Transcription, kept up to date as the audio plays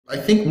I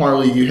think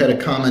Marlee, you had a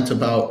comment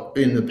about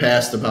in the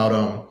past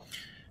about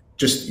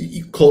just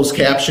closed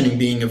captioning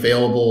being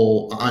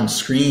available on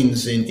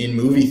screens in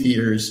movie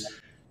theaters.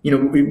 You know,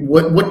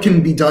 what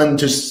can be done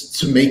just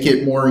to make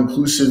it more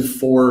inclusive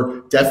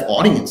for deaf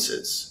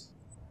audiences?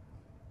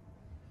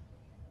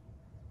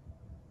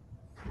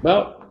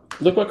 Well,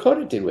 look what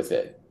Coda did with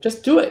it.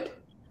 Just do it.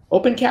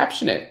 Open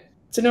caption it.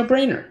 It's a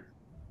no-brainer.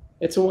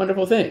 It's a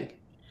wonderful thing.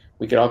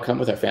 We could all come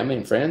with our family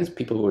and friends,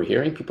 people who are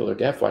hearing, people who are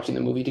deaf, watching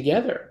the movie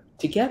together,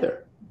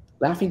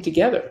 laughing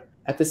together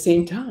at the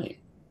same time,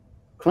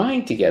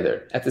 crying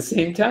together at the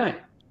same time.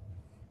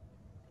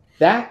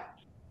 That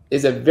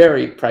is a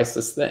very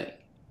priceless thing.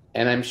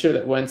 And I'm sure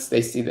that once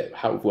they see that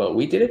how well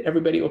we did it,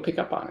 everybody will pick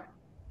up on it.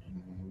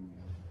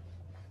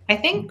 I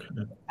think,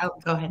 oh,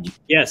 go ahead.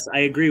 Yes, I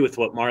agree with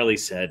what Marlee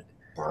said.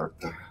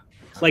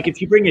 Like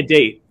if you bring a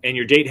date and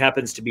your date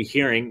happens to be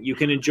hearing, you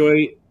can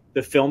enjoy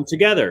the film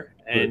together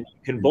and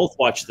you can both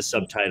watch the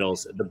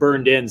subtitles, the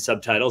burned in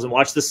subtitles, and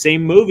watch the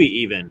same movie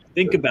even.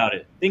 Think about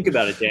it. Think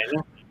about it,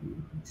 Daniel.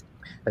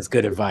 That's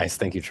good advice.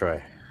 Thank you,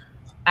 Troy.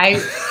 I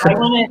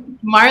want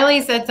to,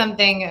 Marlee said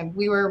something.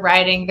 We were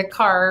riding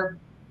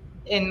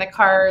in the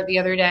car the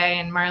other day,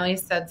 and Marlee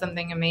said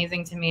something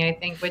amazing to me, I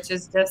think, which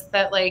is just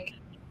that like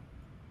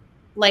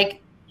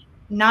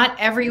not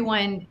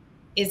everyone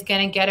is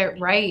going to get it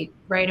right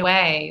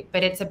away,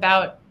 but it's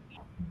about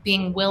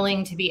being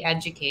willing to be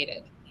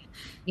educated,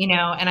 you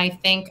know? And I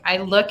think I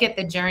look at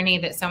the journey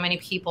that so many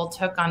people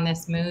took on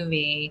this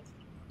movie,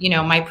 you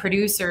know, my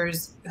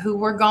producers who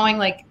were going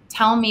like,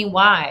 tell me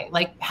why,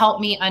 like, help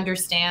me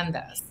understand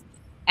this.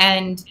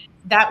 And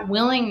that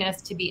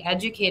willingness to be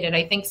educated,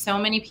 I think so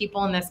many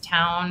people in this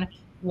town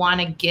want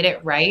to get it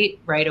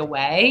right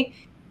away.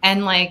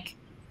 And like,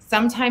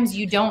 sometimes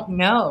you don't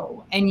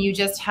know, and you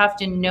just have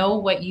to know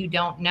what you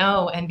don't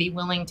know and be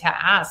willing to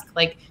ask.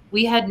 Like,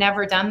 we had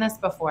never done this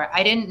before.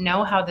 I didn't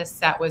know how this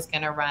set was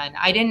going to run.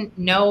 I didn't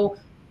know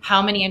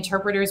how many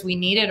interpreters we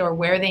needed or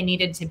where they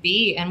needed to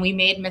be. And we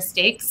made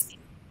mistakes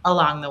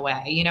along the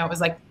way. You know, it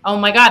was like, oh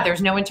my God,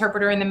 there's no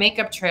interpreter in the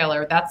makeup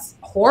trailer. That's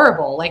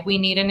horrible. Like, we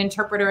need an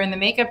interpreter in the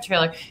makeup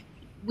trailer.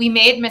 We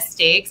made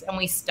mistakes and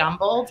we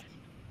stumbled,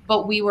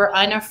 but we were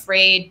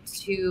unafraid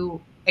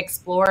to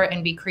explore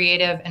and be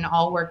creative and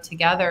all work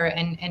together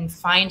and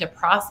find a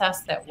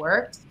process that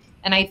worked.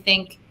 And I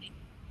think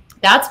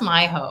that's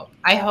my hope.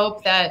 I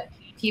hope that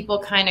people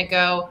kind of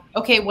go,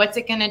 okay, what's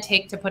it going to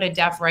take to put a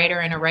deaf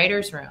writer in a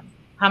writer's room?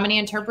 How many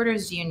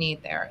interpreters do you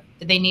need there?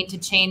 Do they need to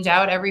change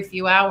out every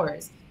few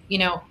hours? You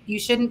know, you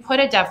shouldn't put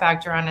a deaf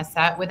actor on a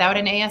set without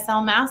an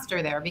ASL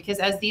master there, because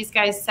as these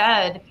guys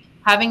said,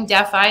 having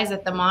deaf eyes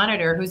at the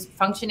monitor who's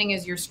functioning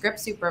as your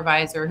script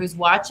supervisor, who's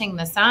watching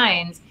the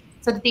signs,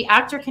 so that the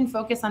actor can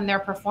focus on their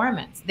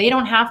performance. They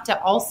don't have to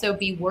also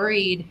be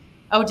worried,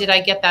 oh, did I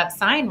get that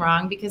sign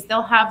wrong? Because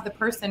they'll have the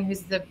person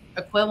who's the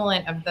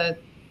equivalent of the,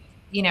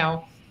 you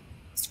know,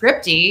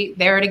 scripty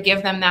there to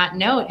give them that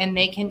note, and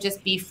they can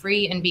just be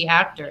free and be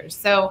actors.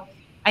 So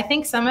I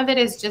think some of it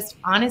is just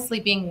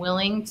honestly being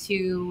willing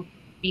to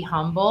be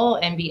humble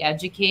and be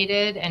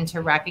educated and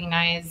to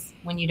recognize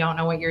when you don't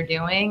know what you're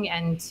doing,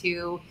 and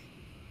to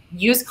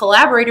use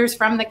collaborators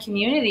from the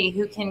community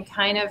who can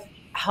kind of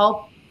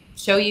help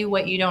show you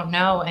what you don't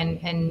know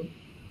and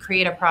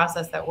create a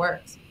process that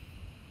works.